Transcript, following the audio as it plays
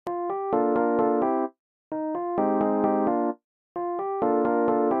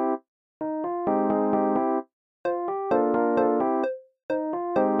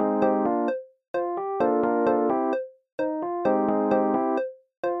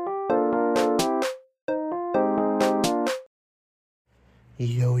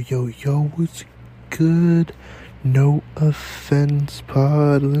Yo, what's good? No offense,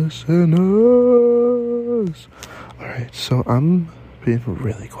 pod listeners. Alright, so I'm being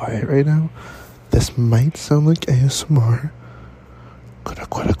really quiet right now. This might sound like ASMR. Okay,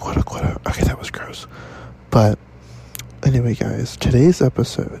 that was gross. But anyway, guys, today's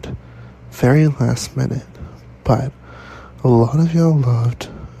episode, very last minute, but a lot of y'all loved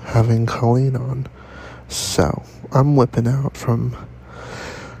having Colleen on. So I'm whipping out from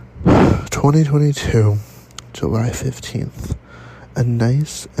 2022, July 15th, a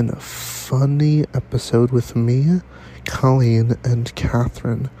nice and funny episode with me, Colleen, and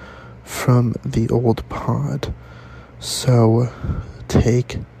Catherine from the old pod. So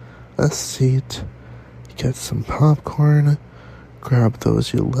take a seat, get some popcorn, grab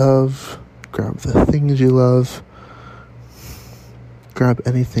those you love, grab the things you love, grab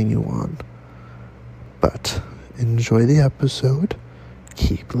anything you want. But enjoy the episode,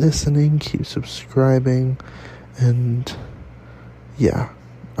 keep listening, keep subscribing, and yeah,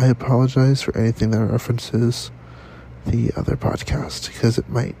 I apologize for anything that references the other podcast, because it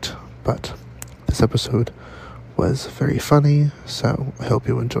might, but this episode was very funny, so I hope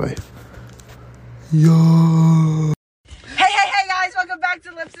you enjoy. Yo! Hey guys, welcome back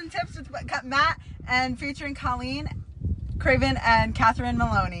to Lips and Tips with Matt, and featuring Colleen Craven and Catherine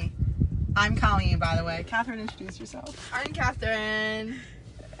Maloney. I'm Colleen, by the way. Catherine, introduce yourself. I'm Catherine.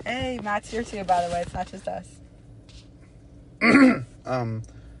 Hey, Matt's here too, by the way. It's not just us.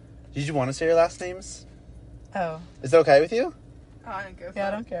 Did you want to say your last names? Oh. Is that okay with you? Oh, I don't go for Yeah, I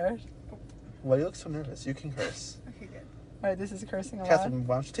it. don't care. Why do you look so nervous? You can curse. Okay, good. Alright, this is cursing a lot. Catherine,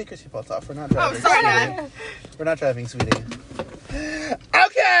 why don't you take your seatbelts off? We're not driving. sorry, sweetie. Dad. We're not driving, sweetie.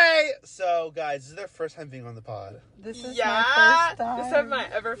 Okay! So, guys, this is their first time being on the pod. This is Yeah, my first time. this is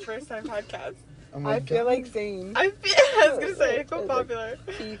my first time podcast. Oh my I feel God. like Zane. I was gonna say, I feel popular.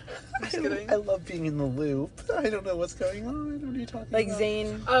 Keith. I'm just kidding. I love being in the loop. I don't know what's going on. What are you talking Like about?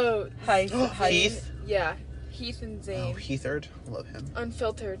 Zane. Oh, Hi. Heath? yeah. Heath and Zane. Oh, Heathard. Love him.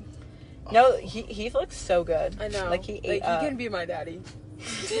 Unfiltered. No, Heath looks so good. I know. Like he ate He can be my daddy.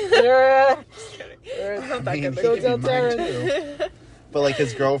 Yeah. Just kidding. Yeah. I'm not I that mean, good he looking. could be mine too. But like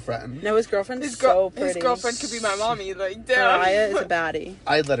his girlfriend, No, his girlfriend's His so pretty. his girlfriend could be my mommy. Like, damn. Mariah is a baddie.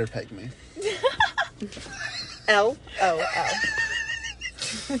 I'd let her peg me. L.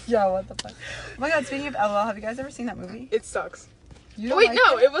 Yeah, what the fuck? Oh my god, speaking of LOL, have you guys ever seen that movie? It sucks. You don't Wait, like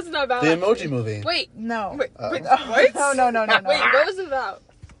no, it wasn't about The that Emoji Movie. Wait, No. wait, Oh. wait, Oh, what? No. Wait, what was it about?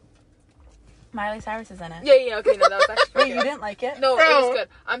 Miley Cyrus is in it. Yeah, okay, no, that was actually Wait, good. you didn't like it? No, it was good.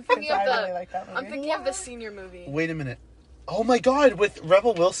 I'm 'Cause thinking of I the. really like that movie. I'm thinking of the senior movie. Wait a minute. Oh my God, with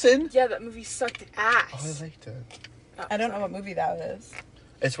Rebel Wilson? Yeah, that movie sucked Oh, ass. I liked it. Oh, I don't know sorry. what movie that is.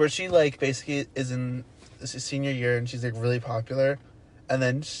 It's where she like basically is in this is senior year and she's like really popular, and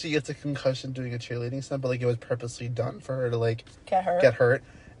then she gets a concussion doing a cheerleading stunt, but like it was purposely done for her to like Get hurt. get hurt,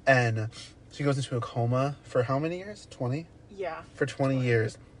 and she goes into a coma for how many years? 20? Yeah. For 20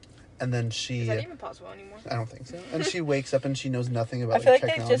 years, and then Is she. that even possible anymore? I don't think so. And she wakes up and she knows nothing about I feel like they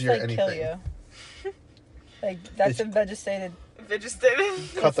technology just or like anything. kill you. Like that's They- a vegetated.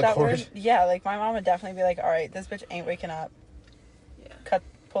 Vegetated. Cut what's the that cord. word? Yeah, like my mom would definitely be like, "All right, this bitch ain't waking up. Yeah.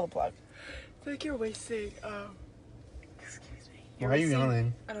 Pull the plug." I feel like you're wasting. Excuse me. Why are you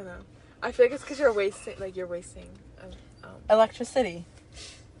yawning? I don't know. I feel like it's because you're wasting. Like you're wasting. Electricity.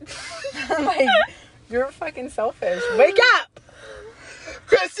 Like you're fucking selfish. Wake up!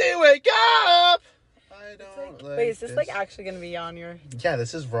 Chrissy, wake up! I don't like Wait, is this like actually gonna be on your? Yeah,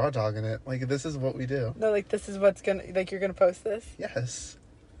 this is raw dogging it. Like, this is what we do. No, like this is what's gonna like you're gonna post this. Yes.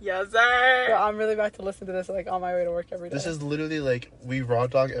 Yes, sir. Well, I'm really about to listen to this like on my way to work every day. This is literally like, we raw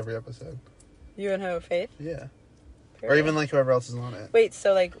dog every episode. You and who, Faith? Yeah. Or Period. even like whoever else is on it. Wait,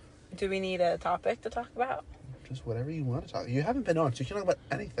 so like, do we need a topic to talk about? Just whatever you want to talk. You haven't been on, so you can talk about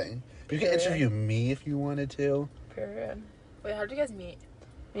anything. You can Period. interview me if you wanted to. Period. Wait, how did you guys meet?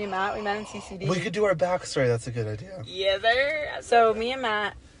 Me and Matt, we met in CCD. We could do our backstory. That's a good idea. Yeah, there. So me and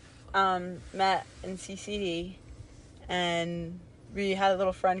Matt met in CCD, and we had a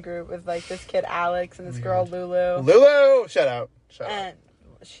little friend group with like this kid Alex and this Oh my girl God. Lulu. Lulu! Shout out. Shout out. And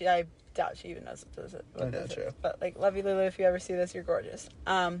I doubt she even knows what this is. I know, true. But like, love you, Lulu. If you ever see this, you're gorgeous.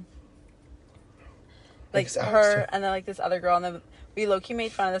 Like Thanks, Alex, her, too. and then like this other girl, and then we low key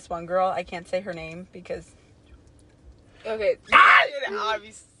made fun of this one girl. I can't say her name because Okay.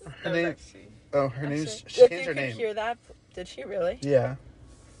 Obviously. Her name- Oh, her name's... Actually, She if changed you her could name. hear that, did she really? Yeah.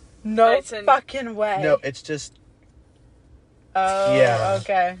 No Right, so- fucking way. No, it's just... Oh, Yeah.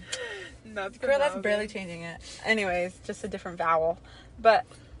 Okay. Not Girl, that's barely changing it. Anyways, just a different vowel. But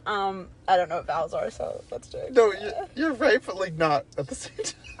I don't know what vowels are, so let's do it. No, you're right, but like not at the same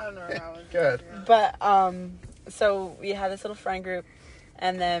time. I don't know what I was Good. doing. But so we had this little friend group,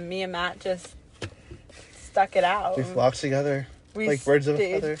 and then me and Matt just stuck it out. We flocked together We like birds of a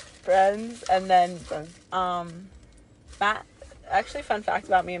stayed feather. friends, and then Fun. Matt. Actually, fun fact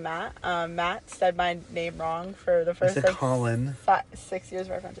about me and Matt. Matt said my name wrong for the I first said Colin. 6 years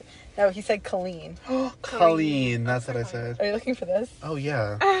of our friendship. No, he said Colleen. Colleen, that's what I said. Are you looking for this? Oh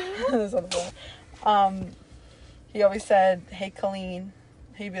yeah. This on the floor. He always said, "Hey, Colleen."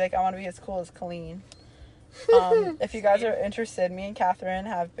 He'd be like, "I want to be as cool as Colleen." If you guys are interested, me and Catherine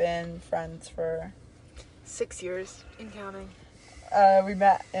have been friends for. 6 years in counting. We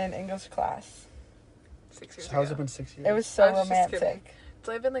met in English class. 6 years So how's ago. it been 6 years? It was so I was just kidding. romantic. It's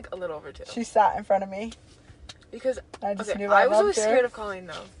only been like a little over 2. She sat in front of me. Because I just okay, knew I I was always loved her. scared of Colleen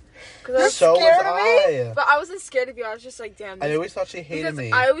though. Cause You're So was scared of me? I. But I wasn't scared of you. I was just like, damn. I This, always thought she hated because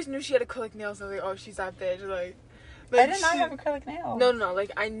me. I always knew she had acrylic nails. I was like, oh, she's that bitch. Like I did not she- have acrylic nails. No.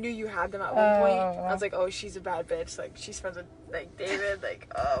 Like I knew you had them at one point. Oh. I was like, oh, she's a bad bitch. Like she's friends with like David.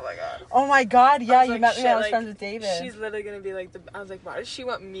 Like oh my god. Oh my god, yeah, I was you like, met me when I shit, was like, friends with David. She's literally gonna be like the. I was like, why does she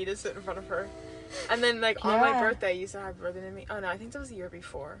want me to sit in front of her? And then like on my Yeah. birthday, you said happy birthday to me. Oh no, I think that was the year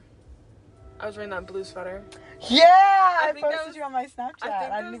before. I was wearing that blue sweater. Yeah, I think that posted was- you on my Snapchat. I think I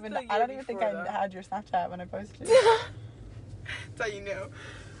that didn't was even. the I don't year even think before I that. had your Snapchat when I posted you. That's how you know.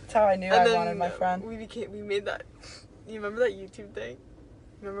 That's how I knew I wanted my friend. We made that. You remember that YouTube thing?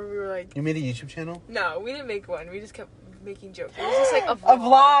 Remember we were like, You made a YouTube channel? no, we didn't make one. We just kept making jokes. It was just like A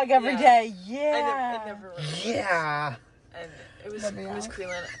vlog every Yeah. day. And Yeah. it never really. Yeah. And it was Let me Miss out.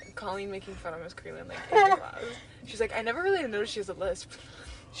 Creelan, Colleen making fun of Miss Creelan like in class. She's like, I never really noticed she has a lisp.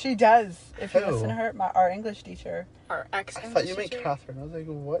 She does. If you Who? listen to her, our English teacher. Our ex. I thought you meant Catherine. I was like,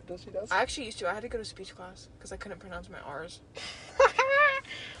 what does she do? I actually used to. I had to go to speech class because I couldn't pronounce my R's.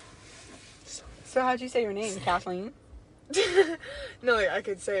 So how'd you say your name, Kathleen? No, like I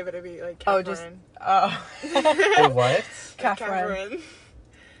could say it, but it'd be like Oh, Catherine. Oh. Wait, what? Catherine.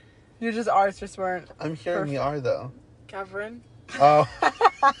 You just ours just weren't. I'm hearing the R though. Catherine. Oh. That's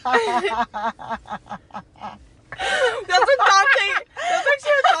what Dante. That's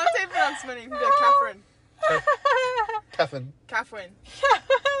actually what Dante pronounced my name. He'd be like Catherine. Catherine. Catherine.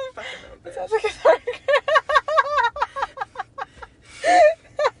 Fucking little bitch. Sounds like a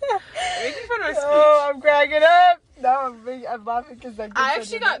Making fun of my speech. Oh, I'm cracking up. No, I'm laughing because I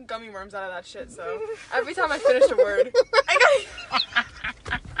actually got gummy worms out of that shit, so every time I finished a word, I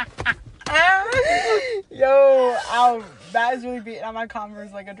Yo, ow. That is really beating on my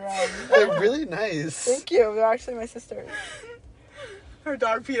Converse like a drum. They're really nice. Thank you. They're actually my sisters. got her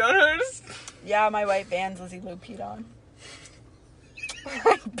dog peed on hers. Yeah, my white Vans Lizzie Lou peed on.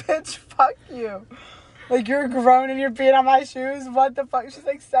 Like, bitch, fuck you. Like, you're grown and you're peeing on my shoes? What the fuck? She's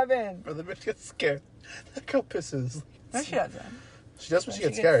like 7. Or the bitch gets scared. That girl pisses. No, she doesn't. She does when she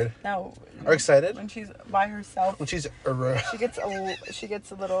gets scared. No. Or excited. When she's by herself, When she's she gets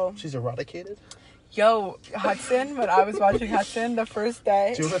a little. she's eradicated. Yo, Hudson, when I was watching Hudson the first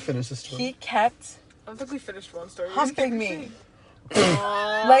day, Do you want to finish this story? he kept I don't think we finished one story. humping me.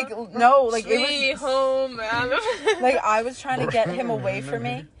 Aww. Like, no, like, Sweet it was. home, man. Like, I was trying to get him away from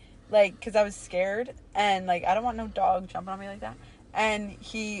me. Like, because I was scared. And, like, I don't want no dog jumping on me like that. And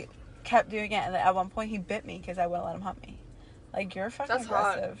he kept doing it. And at one point, he bit me because I wouldn't let him hump me. Like, you're fucking That's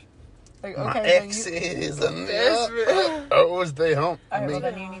hot. aggressive. Like, My okay, then ex you. is in This the oh, they hump Alright, me well,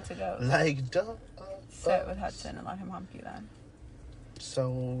 then you need to go like dog. sit with Hudson and let him hump you then.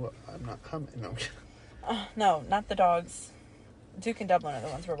 So I'm not coming. No, I'm kidding. No, not the dogs. Duke and Dublin are the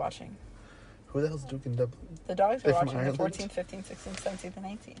ones we're watching. Who the hell's Duke and Dublin? The dogs we're They're from watching are Ireland? 14, 15, 16, 17, and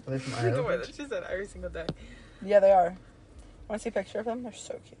 18. Are they from the way Ireland? that she said every single day. Yeah, they are. Want to see a picture of them? They're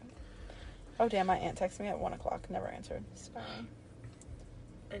so cute. Oh, damn, my aunt texted me at 1 o'clock. Never answered. Sorry.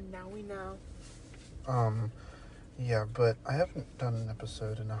 And now we know. Yeah, but I haven't done an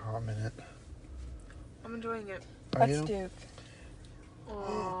episode in a hot minute. I'm enjoying it. Are That's you? Duke.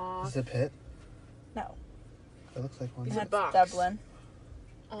 Aww. Is it Pitt? No, It looks like one. He's a that's box. Dublin.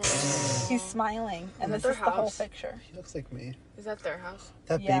 Aww. He's smiling, and Is this that is their the whole house? picture. He looks like me. Is that their house?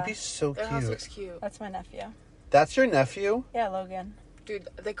 That Yeah. baby's so Their house cute. looks cute. That's my nephew. That's your nephew? Yeah, Logan. Dude,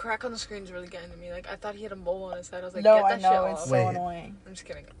 the crack on the screen's really getting to me. Like, I thought he had a mole on his head. I was like, No, get I that know, shit it's off. so Wait. annoying. I'm just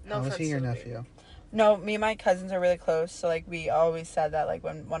kidding. No How is offense he your to the baby. nephew? No, me and my cousins are really close, so, like, we always said that, like,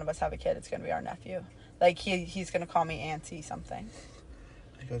 when one of us have a kid, it's gonna be our nephew. Like, he's gonna call me Auntie something.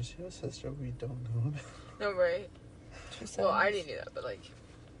 I go, does he have a sister we don't know about? No, right? She said. Well, I didn't do that, but like,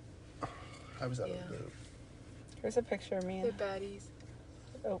 I was out Yeah. of the loop. Here's a picture of me they're and baddies.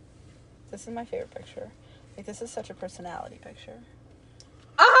 this is my favorite picture. Like, this is such a personality picture.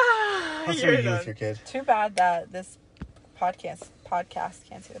 Ah! That's You're what you do done. with your kid. Too bad that this podcast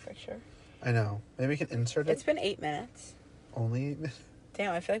can't see the picture. I know. Maybe we can insert it. It's been 8 minutes. Only.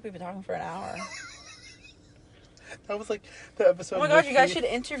 Damn, I feel like we've been talking for an hour. That was like the episode. Oh my gosh, with you guys me. should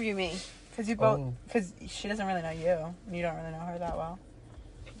interview me. Because you both, Oh. because she doesn't really know you. And you don't really know her that well.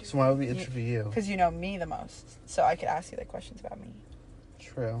 So why would we interview you? Because you know me the most. So I could ask you like questions about me.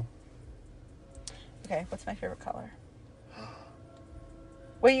 True. Okay, what's my favorite color?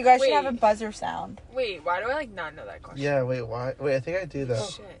 Wait, you guys should have a Wait. buzzer sound. Wait, why do I like not know that question? Yeah. Wait. Why? Wait. I think I do though.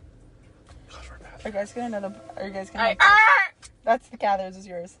 Shit. God, we're bad. Are you guys gonna know the? Are you guys gonna? I, ah! That's the Cather's is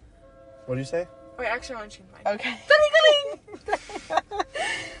yours. What do you say? Wait, actually, I want to change mine. Okay.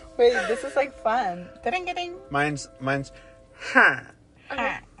 Wait, this is like fun. Ding-a-ding. Mine's. Ha.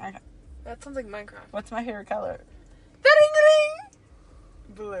 Okay. Okay. That sounds like Minecraft. What's my favorite color?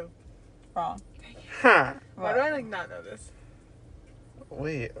 Blue. Wrong. Ha. Why do I like not know this?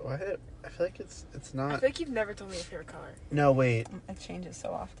 Wait. What? I feel like it's I not. feel like you've never told me your favorite color. No. Wait. It changes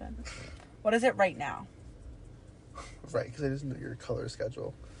so often. What is it right now? Right. Because I just know your color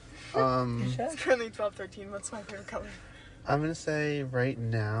schedule. You should. It's currently 12:13. What's my favorite color? I'm gonna say right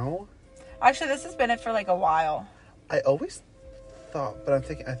now. Actually, this has been it for like a while. I always thought, but I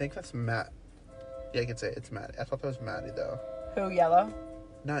think that's Matt. Yeah, I could say it's Maddie. I thought that was Maddie though. Who, yellow?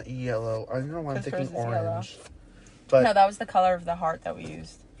 Not yellow. I don't know why I'm 'Cause thinking hers is yellow. orange. But No, that was the color of the heart that we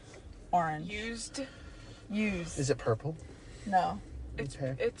used. Orange. Used. Used. is it purple? No. It's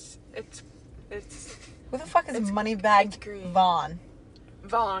Okay. it's Who the fuck is It's Moneybag green. Vaughn?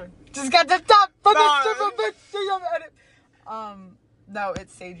 Vaughn. Just got the top from Vaughn. No,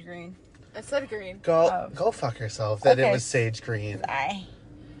 it's sage green. It said green. Go Oh. go fuck yourself. That it Okay. was sage green. Aye.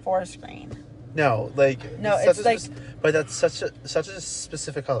 Forest green. No, like No, such it's a like- but that's such a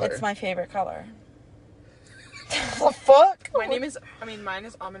specific color. It's my favorite color. The fuck? Mine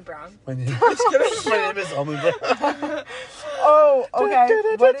is almond brown. My name, my name is Almond Brown. Oh,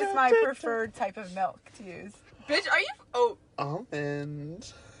 okay. What is my preferred type of milk to use? Bitch, are you? Oh,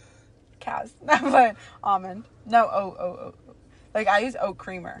 Almond. Cows. But almond. No, oat. Like, I use oat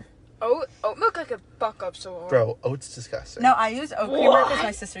creamer. oat milk like a buck up so hard. Bro, oat's disgusting. No, I use oat creamer because What?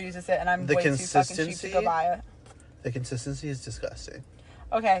 my sister uses it, and I'm The way too fucking cheap to consistency? go buy it. The consistency is disgusting.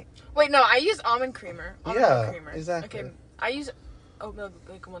 Okay. Wait, no, I use almond creamer. Almond Yeah, milk creamer. exactly. Okay, I use oat milk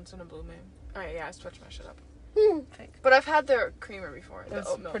like once in a blue moon. Alright, yeah, I switched my shit up. Fake. But I've had their creamer before. The It's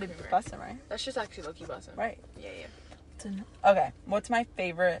oat milk pretty creamer. bussin', right? That's just actually low-key bussin'. Right. Yeah. Okay. What's my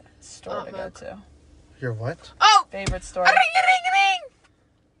favorite store Oat to milk. go to? You're what? Oh! Favorite store? Ring!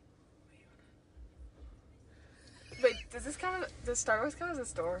 Wait, does Starbucks count as a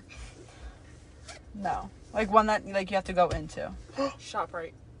store? No. Like one that like you have to go into.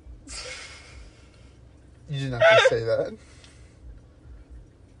 ShopRite. You did not just say that.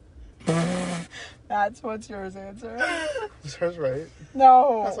 That's what's yours answer. Is hers right?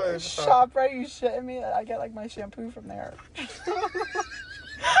 No. That's what I just thought. ShopRite, you shitting me? I get like my shampoo from there.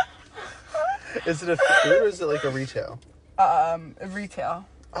 Is it a food or is it like a retail? Retail.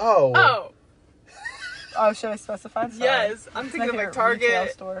 Oh. Oh, should I specify? Sorry. Yes. I'm It's my thinking of like favorite retail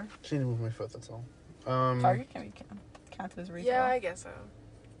Target. store. She need to move my foot, that's all. Target can be counted as retail. Yeah, I guess so.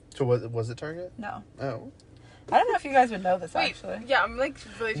 So was it Target? No. Oh. I don't know if you guys would know this Wait, actually. yeah, I'm like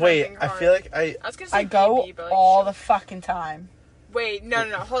really trying to Wait, think I hard. feel like I was gonna say I go BB, but like, all shit. the fucking time. Wait, no,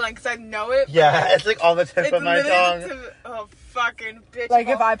 hold on, because I know it. but, yeah, like, it's like on the tip it's of my literally tongue. the tip- oh, fucking bitch. Like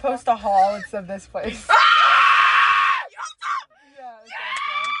if I post a haul, it's of this place. Ah! Yeah, it's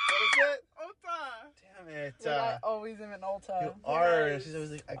What is it? Ulta. Damn it. Ulta. Like, I always am in Ulta. You are. Yes. She's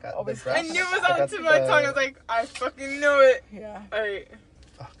always like, I got Always- the I breast. knew it was I on the got tip of my the- tongue. I was like, I fucking knew it. Yeah. Alright.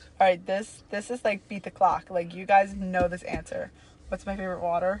 Fuck. All right, this is like beat the clock. Like you guys know this answer. What's my favorite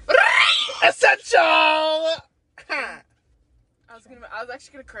water? Essential! I was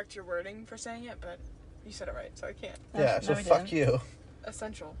actually gonna correct your wording for saying it, but you said it right, so I can't. Yeah, No, so we fuck didn't. you.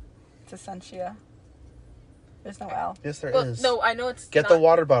 Essential. It's Essentia. There's no L. Yes, there Well, is. no, I know it's Get not, the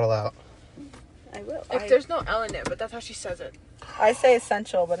water bottle out. I will. If there's no L in it, but that's how she says it. I say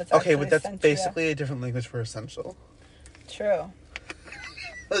essential, but it's Okay, actually but that's Essentia. basically a different language for essential. True.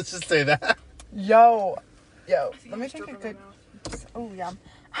 Let's just say that. Yo, I let think me I take a just good. Oh yum.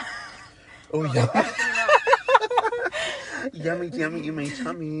 Oh, opened yeah. my mouth. Yummy, yummy in my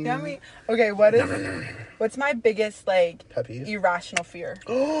tummy. Yummy. Okay, what's my biggest like Pet peeve. irrational fear?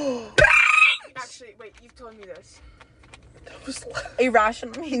 Actually, wait, you've told me this. That was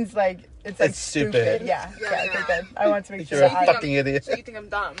Irrational means like It's like It's stupid. Yeah. Yeah, Okay, no. good. I want to make sure You're a that fucking idiot. So you think I'm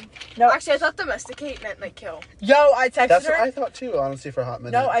dumb? No. Actually, I thought domesticate meant like kill. Yo, I texted That's her. what I thought too, honestly, for a hot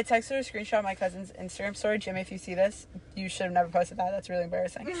minute. No, I texted her a screenshot of my cousin's Instagram story. Jimmy, if you see this, you should have never posted that. That's really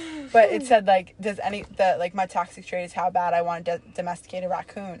embarrassing. But it said, like, my toxic trait is how bad I want to domesticate a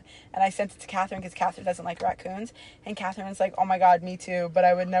raccoon. And I sent it to Catherine because Catherine doesn't like raccoons. And Catherine was like, oh my God, me too. But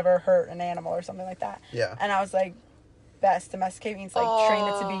I would never hurt an animal or something like that. Yeah. And I was like, best. Domesticate means, like, train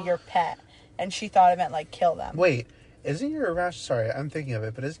it to be your pet. And she thought it meant, like, kill them. Wait, isn't your irrational... Sorry, I'm thinking of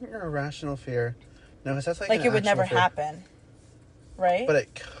it, but isn't your irrational fear... No, because that's like Like, an it would never actual fear. happen. Right? But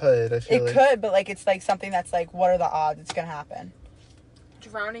it could, I feel It could, but, like, it's, like, something that's, like, what are the odds it's going to happen?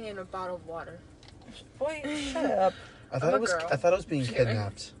 Drowning in a bottle of water. Boy, shut up. I thought I'm a it was. girl. I thought it was being Just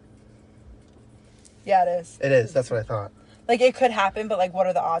kidnapped. Yeah, it is. It is. That's what I thought. Like, it could happen, but, like, what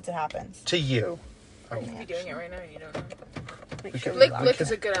are the odds it happens? To you. Or you could be doing it right now and you don't know. Make We sure could- we Lick, lock we lick could-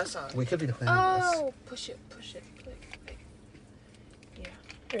 is a good ass song. We could be planning this. Oh, push it. Lick. Yeah.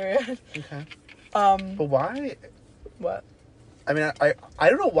 Period. Okay. Um, But why? what? I mean, I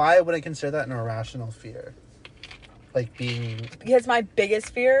don't know why I wouldn't consider that an irrational fear. Like being... Because my biggest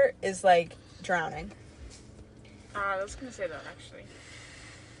fear is, like, drowning. I was gonna say that actually.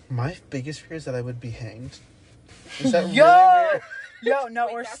 My biggest fear is that I would be hanged. Is that Yo! really weird? Yo, no,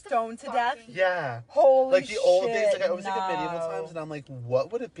 Wait, or that's the stoned to death. fucking- Yeah. Holy Like the old days, shit, like I was like at medieval no. times, and I'm like,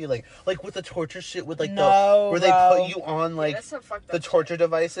 what would it be like? Like with the torture shit, with like No, where they bro. put you on like that's some fucked up the torture shit.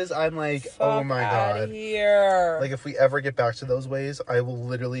 devices. I'm like, oh Fuck my outta god! here. Like if we ever get back to those ways, I will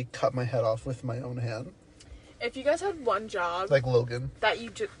literally cut my head off with my own hand, If you guys had one job like Logan. that you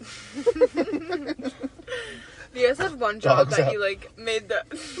just... You guys had one job Dogs that out. you like made the...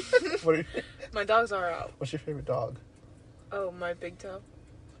 What are you, My dogs are out. what's your favorite dog? Oh, my big toe.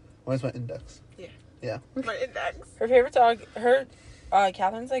 Mine's my index. Yeah. Yeah. My index. Her favorite dog,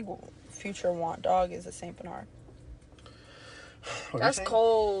 Catherine's, like, future want dog is a Saint Bernard. What are you That's saying?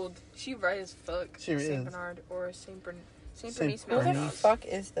 cold. She right as fuck. She is. Saint Bernard or Saint Saint Bernice Who the Mountain Bernice. Dogs. fuck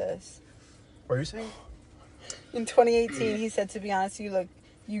is this? What are you saying? In 2018, he said, to be honest,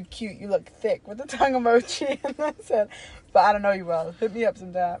 you cute, you look thick, with the tongue emoji. And I said, but I don't know you well. Hit me up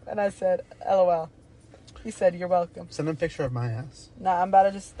sometime. And I said, LOL. He said, you're welcome. Send a picture of my ass. Nah, I'm about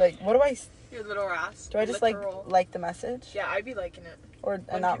to just, like, what do I Your little ass. do? I just, Literal. like the message? Yeah, I'd be liking it. Or When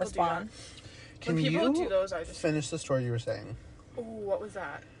and not people do respond? Can When people you do those, I just... finish the story you were saying? Ooh, what was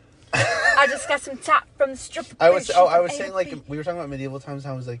that? I just got some top from the strip. I was saying like we were talking about medieval times.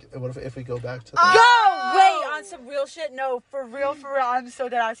 And I was like, what if we go back to? Yo, wait, on some real shit. No, for real. I'm so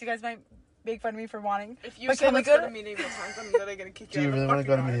dead ass. You guys might make fun of me for wanting. If you But say can we let's go go to- to medieval times, I'm literally gonna kick Do you you out really of the want to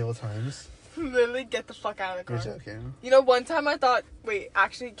go to fucking medieval times? car. Literally get the fuck out of the You're car. joking. You know, one time I thought, wait,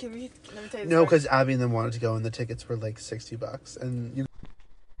 actually, let me tell you this No, story. because Abby and them wanted to go, and the tickets were like $60, and you.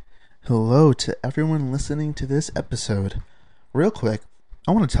 Hello to everyone listening to this episode. Real quick,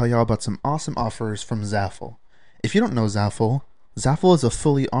 I want to tell y'all about some awesome offers from Zaffle. If you don't know Zaffle, Zaffle is a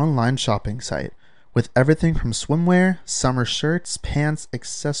fully online shopping site with everything from swimwear, summer shirts, pants,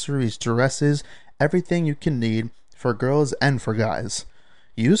 accessories, dresses, everything you can need for girls and for guys.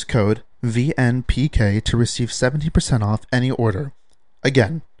 Use code VNPK to receive 70% off any order.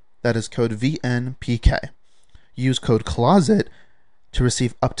 Again, that is code VNPK. Use code CLOSET to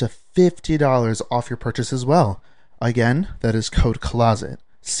receive up to $50 off your purchase as well. Again, that is code CLOSET.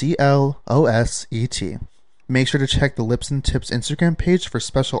 CLOSET. Make sure to check the Lips and Tips Instagram page for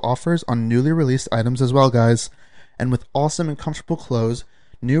special offers on newly released items as well, guys. And with awesome and comfortable clothes,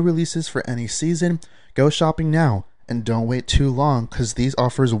 new releases for any season, go shopping now. And don't wait too long, because these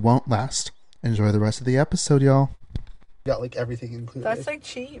offers won't last. Enjoy the rest of the episode, y'all. Got like everything included. That's like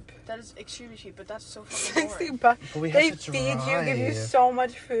cheap. That is extremely cheap, but that's so fucking boring. $60. But we have They to feed you, give you drive. so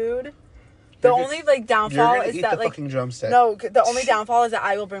much food. The You're only like You're downfall gonna is eat that the like fucking drumstick. no. The only downfall is that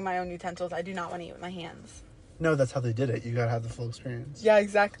I will bring my own utensils. I do not want to eat with my hands. No, that's how they did it. You gotta have the full experience. Yeah,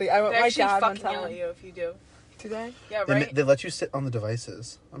 exactly. I went They with my actually dad one fucking yell at time. you if you do. Do they? Yeah, They, right? they let you sit on the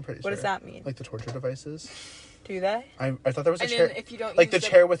devices. I'm pretty sure. What does that mean? Like the torture devices. Do they? I thought there was a And chair. then if you don't Like the use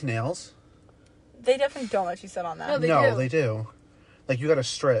chair with nails. They definitely don't let you sit on that. No, they no, do. they do. Like you got to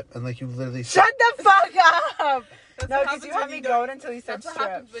strip and like you literally. Shut the fuck up! That's No, what because happens you had when me you don't- going until you said That's what strip.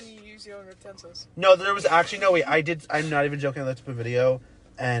 happens when you use your own utensils. No, there was actually no wait. I'm not even joking. I looked up a video,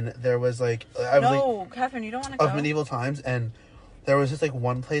 and there was like I was like No, Catherine, you don't want to go. of medieval times, and there was just like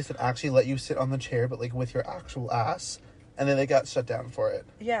one place that actually let you sit on the chair, but like with your actual ass, and then they got shut down for it.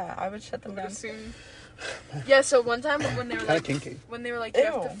 Yeah, I would shut them I would down. assume. Yeah, so one time when they were Kind like, of kinky. when they were like, you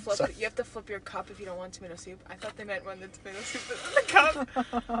have to Ew. flip, Sorry. you have to flip your cup if you don't want tomato soup. I thought they meant when the tomato soup was in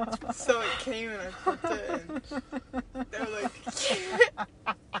the cup. So it came and I flipped it, and they were like,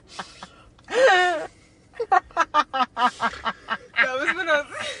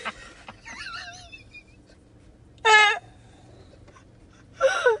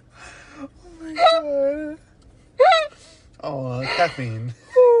 Queen.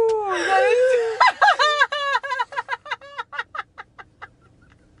 Ooh, that is...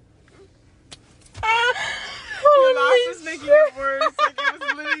 Your laugh was making it worse. Like, it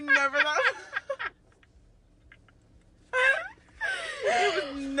was literally never that.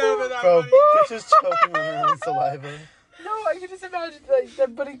 It was never that Bro, funny. bitch is choking on her own saliva. No, I can just imagine like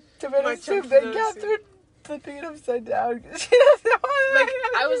them putting tomato My soup chocolate and soup. Catherine flipping it upside down because she doesn't want to.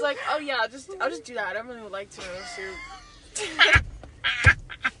 Like, I was like, oh yeah, I'll just do that. I don't really like tomato soup.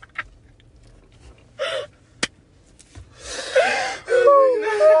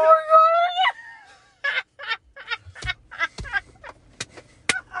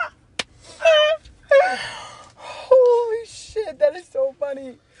 Holy shit, that is so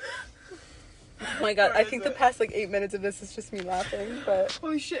funny. Oh my god, I think the past like 8 minutes of this is just me laughing, but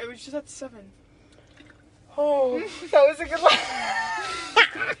Holy shit, it was just at 7. oh, that was a good laugh.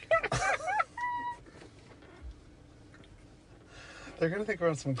 They're gonna think we're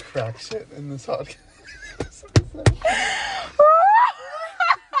on some crack shit in this podcast.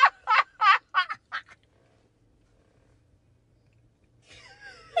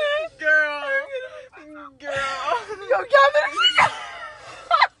 Girl. Yo, Catherine,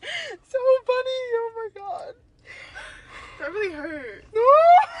 so funny. Oh my god. That really hurt. No,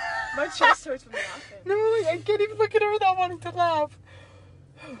 My chest hurts from laughing. no, like, I can't even look at her without wanting to laugh.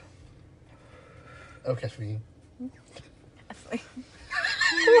 Okay, for me.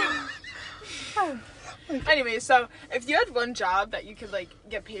 Anyway, so if you had one job that you could like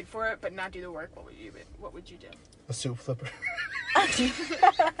get paid for it but not do the work, what would you do? A soup flipper.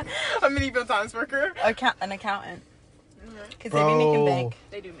 A medieval times worker. An accountant. Because they Bro. be making bank.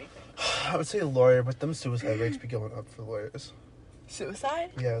 They do make things. I would say a lawyer, but them suicide rates be going up for lawyers.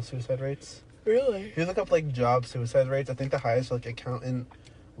 Suicide? Yeah, suicide rates. Really? If you look up like job suicide rates, I think the highest are like accountant,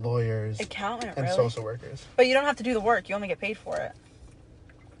 lawyers, Accountant, and really? social workers. But you don't have to do the work. You only get paid for it.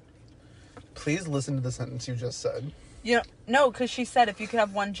 Please listen to the sentence you just said. You know, no, because she said if you could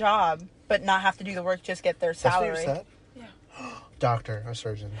have one job but not have to do the work, just get their That's what salary. you said? Yeah. Doctor, a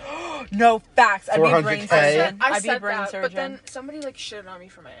surgeon. No, facts. I'd be a brain 400K? surgeon. I I'd be a said brain that, surgeon. but then somebody like shitted on me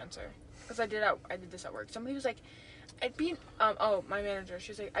for my answer because I did this at work. Somebody was like, "I'd be my manager."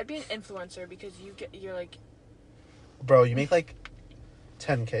 She was like, "I'd be an influencer because you're like." Bro, you make like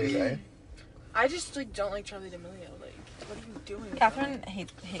 10K a day. I just like don't like Charlie D'Amelio. Like, what are you doing? with Catherine that?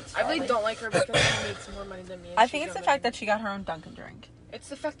 hates I really Charlie. don't like her because she makes more money than me. and I she's think it's the younger fact than that she got her own Dunkin' drink. me. It's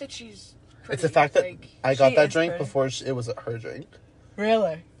the fact that she's. Pretty, It's the fact that like, I got She that is drink pretty. before it was her drink.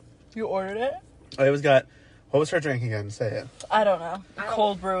 Really? You ordered it? I always got. What was her drink again? Say it. I don't know. I don't-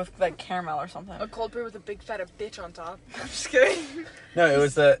 Cold brew with like caramel or something. a cold brew with a big fat bitch on top. I'm just kidding. No, it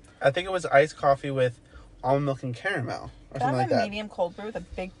was I think it was iced coffee with almond milk and caramel or Can I something have like a that. medium cold brew with a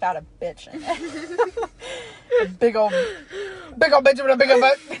big fat of bitch in it? A big old bitch with a big old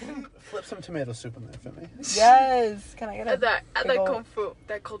butt. Flip some tomato soup in there for me. Yes. Can I get a That big old- cold food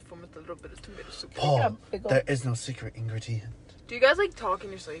with a little bit of tomato soup. Paul, big ol'- there is no secret ingredient. Do you guys like talk in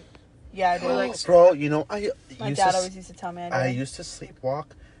your sleep? Yeah, I do. Or, like, Bro, you know I My used dad to always used to tell me I I did. used to sleepwalk,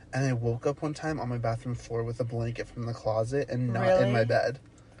 and I woke up one time on my bathroom floor with a blanket from the closet and not Really? in my bed.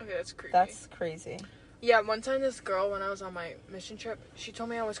 Okay, that's creepy. That's crazy. Yeah, one time this girl, when I was on my mission trip, she told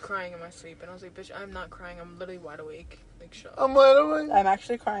me I was crying in my sleep, and I was like, bitch, I'm not crying, I'm literally wide awake. Like, shut up. I'm wide awake. I'm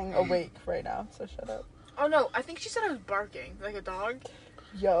actually crying awake right now, so shut up. Oh no, I think she said I was barking, like a dog.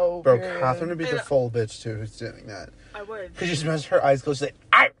 Yo, Bro, period. Catherine would be the And- full bitch too who's doing that. I would. Because she just her eyes closed, she's like,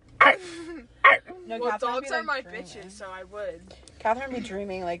 "Arr, arr." No, Well, Catherine would dogs be, are my like, dreaming. bitches, so I would. Catherine would be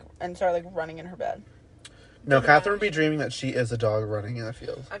dreaming like and start like running in her bed. No, Catherine would be dreaming that she is a dog running in a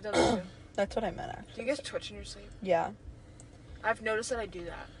field. I've done that too. That's what I meant actually. Do you guys twitch in your sleep? Yeah. I've noticed that I do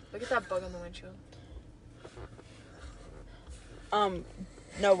that. Look at that bug on the windshield.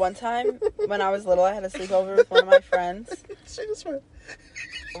 No, one time when I was little, I had a sleepover with one of my friends. She just went,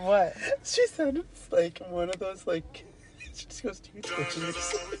 What? she sounded like one of those, like, she just goes, do you twitch in your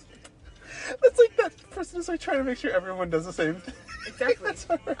sleep? That's like that person is like trying to make sure everyone does the same thing. Exactly.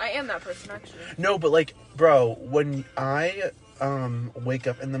 I am that person, actually. No, but like, bro, when I wake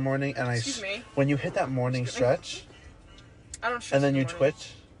up in the morning and Excuse me? when you hit that morning stretch I don't stretch and then in the you morning.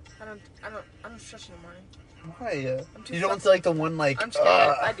 twitch, I don't stretch in the morning. why? I'm too You don't flexible. like the one like. I'm just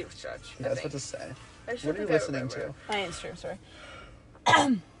kidding. I do stretch. Yeah, that's what to say. I just What are you don't think I listening ever- to? I ain't stream, sorry.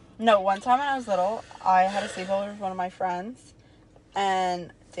 No, one time when I was little, I had a sleepover with one of my friends,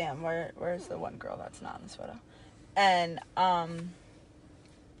 and damn, where's the one girl that's not in this photo? And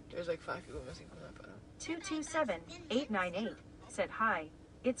There's like 5 people missing from that photo. 227-898 said hi.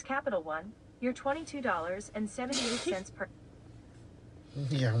 It's Capital One. You're $22.78 per.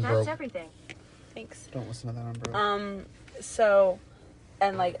 Yeah, I'm That's broke. everything. thanks. Don't listen to that, I'm broke. So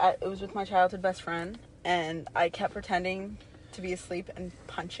and like it was with my childhood best friend, and I kept pretending to be asleep and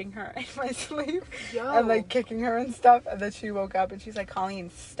punching her in my sleep and like kicking her and stuff, and then she woke up and she's like, Colleen,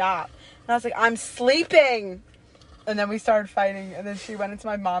 stop. And I was like, I'm sleeping. And then we started fighting, and then she went into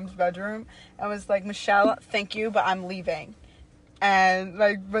my mom's bedroom and was like, Michelle, thank you, but I'm leaving. And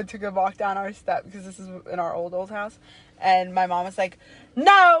like took a walk down our step, because this is in our old house, and my mom was like,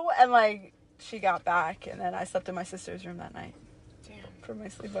 no, and like she got back, and then I slept in my sister's room that night. Damn. For my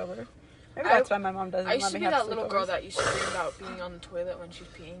sleepover. Maybe that's why my mom doesn't I used let to me be have that little girl sleepovers. that used to dream about being on the toilet when she's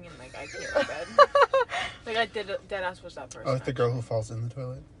peeing, and like I peed in bed. Like I did. Deadass was that person. Oh, it's the girl who falls in the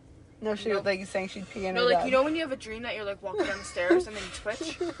toilet. No, she was like saying she'd pee in No, her like bed. you know when you have a dream that you're like walking down the stairs and then you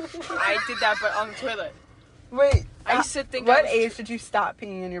twitch. I did that, but on the toilet. Wait, I used to think. what age did you stop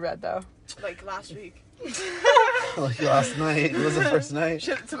peeing in your bed though? Like last week. Like last night. It was the first night.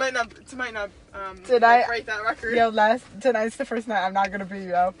 Shit, to might not. Did like, I- break that record? Yo, tonight's the first night I'm not gonna pee,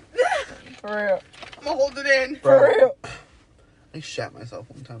 yo. For real. I'm gonna hold it in. For Bro. real. I shat myself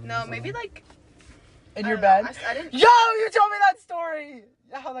one time. No, maybe like In I your don't know. bed? I didn't. Yo, you told me that story!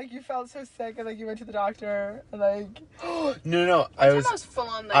 How like you felt so sick and like you went to the doctor and like No. I was full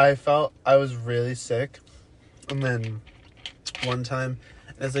on like. I felt I was really sick, and then one time,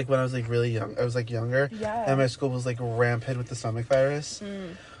 it was like when I was like really young. I was like younger, Yeah. and my school was like rampant with the stomach virus.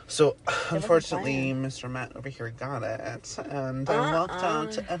 So unfortunately, fine. Mr. Matt over here got it, and I walked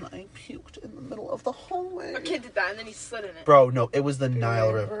out and I puked in the middle of the hallway. A kid did that and then he slid in it. Bro, no, it was the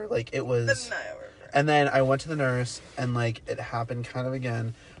Nile River. Like it was. The Nile River. And then I went to the nurse, and like it happened kind of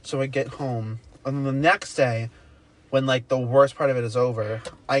again. So I get home, and then the next day, when like the worst part of it is over,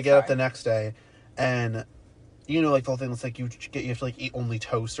 I get up the next day, and you know, like the whole thing that's like you have to like eat only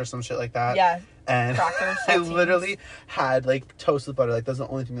toast or some shit like that. yeah. And Crackers, I saltines. literally had like toast with butter. Like that's the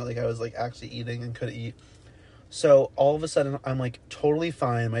only thing that like I was like actually eating and could eat. So all of a sudden I'm like totally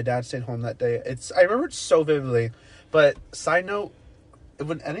fine. My dad stayed home that day. I remember it so vividly. But side note,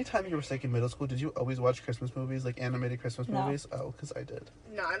 anytime you were sick in middle school, did you always watch Christmas movies, like animated Christmas No. movies? Oh, because I did.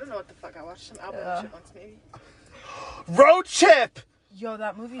 No, I don't know what the fuck. I watched some album Yeah. shit once maybe. Road Chip. Yo,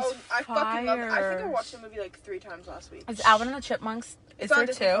 that movie's Oh, I fucking love it. I think I fire. watched the movie like 3 times last week. Is Alvin and the Chipmunks, is It's on there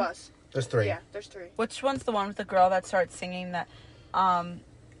Disney two? Plus. There's 3. Yeah, there's 3. Which one's the one with the girl that starts singing that,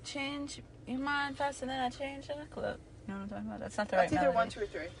 change your mind faster than I change in a club? You know what I'm talking about? That's not the That's right either melody. 1, 2, or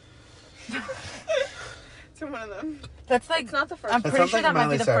 3. It's one of them. That's like, It's not the first. I'm That pretty sounds sure like that might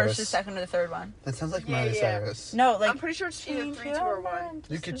Miley be the Cyrus. first, the second, or the third one. That sounds like Yeah, Miley yeah. Cyrus. No, like, I'm pretty sure it's either 3, 2, or 1.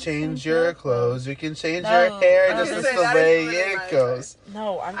 You could change your clothes. You can change No, your hair. I This was is gonna the say, that way is literally it Miley goes.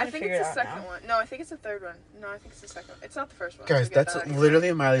 No, I'm I gonna think figure it's it the out second now. one. No, I think it's the third one. No, I think it's the second one. It's not the first one. Guys, so get that's that out of here.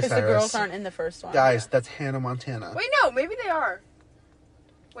 literally Miley Because Cyrus. the girls aren't in the first one. Guys, that's Hannah Montana. Wait, no, maybe they are.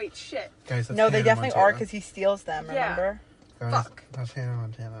 Wait, shit. Guys, that's No, they Hannah definitely are Montana. because he steals them, Yeah. remember? Guys, Fuck. That's Hannah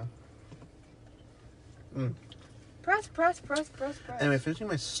Montana. Press. Anyway, finishing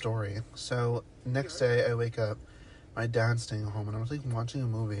my story. So, next day I wake up, my dad's staying home, and I was like watching a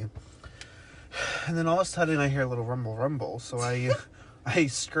movie. And then all of a sudden I hear a little rumble. So I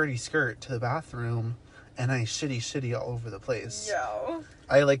skirt to the bathroom, and I shitty all over the place. Yo.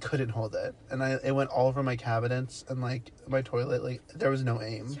 I like couldn't hold it. And it went all over my cabinets and like my toilet. Like there was no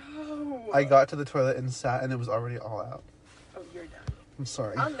aim. Yo. I got to the toilet and sat, and it was already all out. Oh, you're done. I'm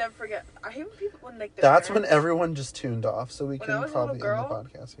sorry. I'll never forget. I hate when people when like their That's when parents- everyone just tuned off, so we When I can was a probably little end the girl-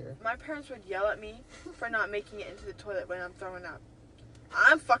 podcast here. My parents would yell at me for not making it into the toilet when I'm throwing up.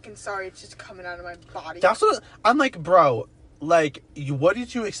 I'm fucking sorry. It's just coming out of my body. That's what I'm like, bro. Like, what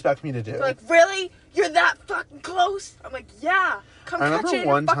did you expect me to do? They're like, really? You're that fucking close? I'm like, yeah. Come I catch remember it in your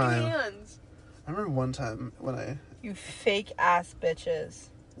one fucking time- hands. I remember one time when I. You fake ass bitches.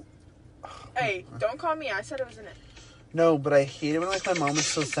 Hey, don't call me. I said it was in it. No, but I hated when like my mom would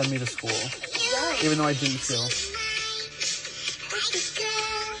still send me to school, Right. even though I didn't feel.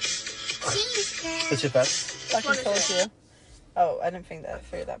 It's your best. Fucking one is told it? you. Oh, I didn't figure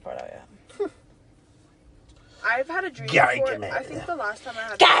that part out yet. I've had a dream Gargamel. before. I think the last time I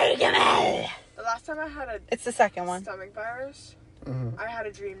had a It's the second one. stomach virus, Mhm. I had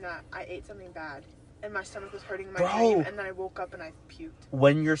a dream that I ate something bad and my stomach was hurting in my Bro. dream, and then I woke up and I puked.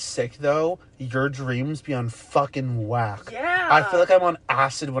 When you're sick, though, your dreams be on fucking whack. Yeah. I feel like I'm on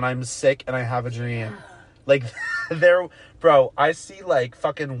acid when I'm sick and I have a dream. Like, there, bro. I see like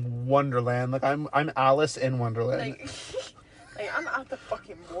fucking Wonderland. Like I'm Alice in Wonderland. like I'm out the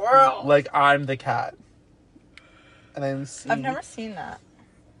fucking world. Like I'm the cat. And then see. I've never seen that.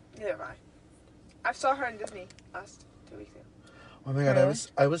 Neither have I. I saw her in Disney last 2 weeks ago. Oh my god, Really?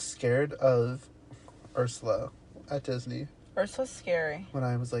 I was scared of Ursula at Disney Ursula's scary. when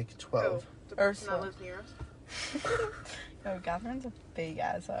I was like 12. Who? The person Ursula. that lives near us. Oh, Catherine's a big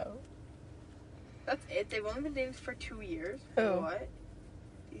asshole. That's it. They've only been dating for 2 years. Who? What?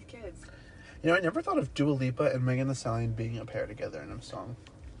 These kids. You know, I never thought of Dua Lipa and Megan Thee Stallion being a pair together in a song.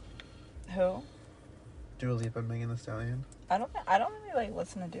 Who? Dua Lipa and Megan Thee Stallion. I don't really like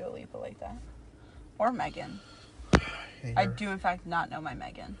listen to Dua Lipa like that. Or Megan. Yeah, I do in fact not know my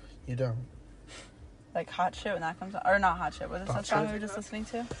Megan. You don't. Like Hot Shit when that comes on, or not Hot Shit. What is that Hot song Shit? we were just listening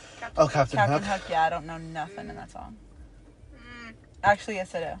to? Oh, Captain Captain Hook. Hook. Yeah, I don't know nothing in that song. Mm. Actually,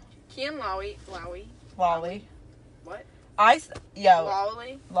 yes, I do. Kian Lowry. Lolly. What?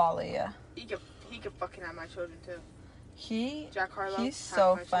 Lolly. Lolly. Yeah. He could fucking have my children too. Jack Harlow. He's have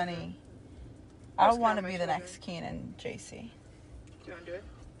so my funny. children. I Oscar want to have my be the children. next Keenan JC. Do you want to do it?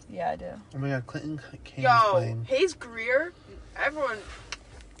 Yeah, I do. Oh my god, Clinton Kane's Yo, playing. Hayes Greer. Everyone.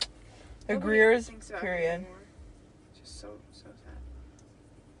 The nobody Greers, thinks about him period. anymore. Just so sad.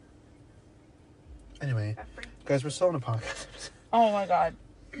 Anyway, That freak. guys, we're still on a podcast. Oh my god.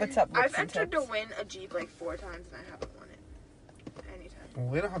 What's up, I've Lips and entered to Tips? win a Jeep like 4 times and I haven't won it. Anytime. Well,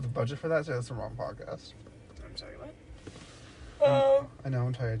 we don't have the budget for that, so that's the wrong podcast. I'm sorry, what? I know,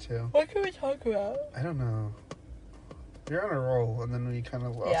 I'm tired too. What can we talk about? I don't know. You're on a roll, and then we kind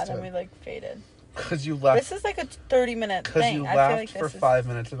of lost Yeah, then it. we like faded. Because you left. This is like a 30-minute Because thing. you I feel laughed like for this is 5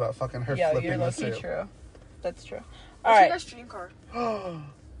 minutes about fucking her Yo, flipping you're the low-key soup. true. That's true. What's All your right, guys' dream car?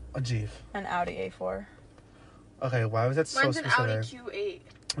 A Jeep. an Audi A4. Okay, why was that so Mine's an Audi specific? Q8.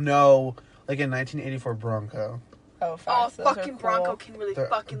 No, like a 1984 Bronco. Oh, Oh, facts. Those are fucking cool. Bronco can really The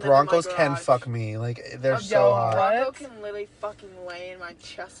fucking live Broncos in my can garage. fuck me. Like, they're Oh, so yo, hot. what? Bronco can literally fucking lay in my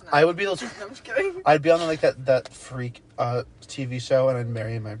chest. And I would be able to. I'm just kidding. I'd be on like that freak TV show, and I'd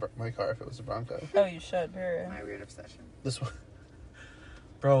marry my car if it was a Bronco. Oh, you should. Period. My weird obsession. This one,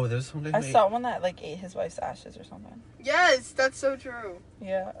 bro. There's some guy. I saw one that like ate his wife's ashes or something. Yes, that's so true.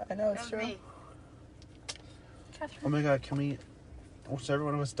 Yeah, I know it's That true. was me. Oh my god, can we? Whichever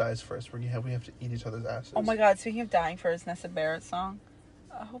one of us dies first, we have to eat each other's asses. Oh my god, speaking of dying first, Nessa Barrett song.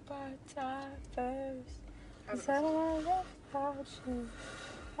 I hope I die first. 'Cause I don't wanna live without you.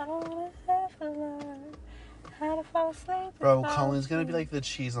 I don't wanna ever learn how to fall asleep. Bro, without Colin's gonna be you. like the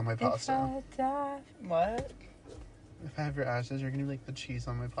cheese on my If pasta. I die. What? If I have your ashes, you're gonna be like the cheese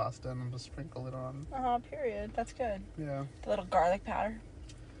on my pasta, and I'm just sprinkle it on. Oh, period. That's good. Yeah. The little garlic powder.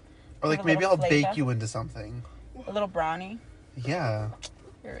 Or like Give a maybe I'll little bake flavor. you into something. A little brownie. Yeah.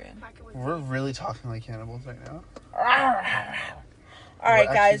 Period. Pack it with We're me. really talking like cannibals right now. All right,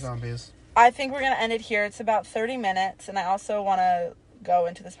 We're actually guys. Zombies. I think we're going to end it here. It's about 30 minutes, and I also want to go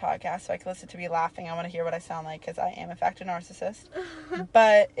into this podcast so I can listen to me laughing. I want to hear what I sound like because I am, in fact, a narcissist.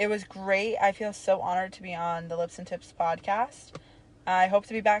 But it was great. I feel so honored to be on the Lips and Tips podcast. I hope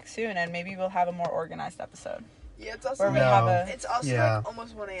to be back soon, and maybe we'll have a more organized episode. Yeah, it's also Where we No. have a... it's also Yeah. like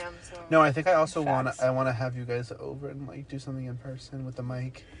almost 1 a.m. So No, I think I also Facts. want to have you guys over and like do something in person with the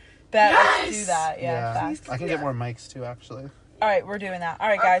mic. Bet Yes! let's do that. Yeah, facts. I can Yeah. get more mics too, actually. All right, we're doing that. All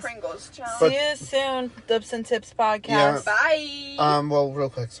right, our guys. Pringles challenge. See you soon. Lips and Tips podcast. Yeah. Bye. Well,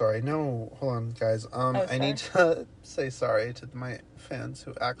 real quick, sorry. No, hold on, guys. I need to say sorry to my fans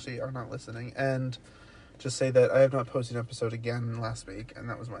who actually are not listening, and just say that I have not posted an episode again last week, and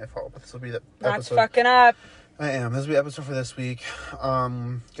that was my fault. But this will be the That's episode. fucking up. I am. This will be the episode for this week.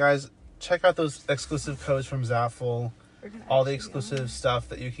 Guys, check out those exclusive codes from Zaffle. All the exclusive stuff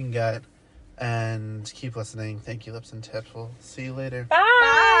that you can get. And keep listening. Thank you, Lips and Tips. We'll see you later. Bye.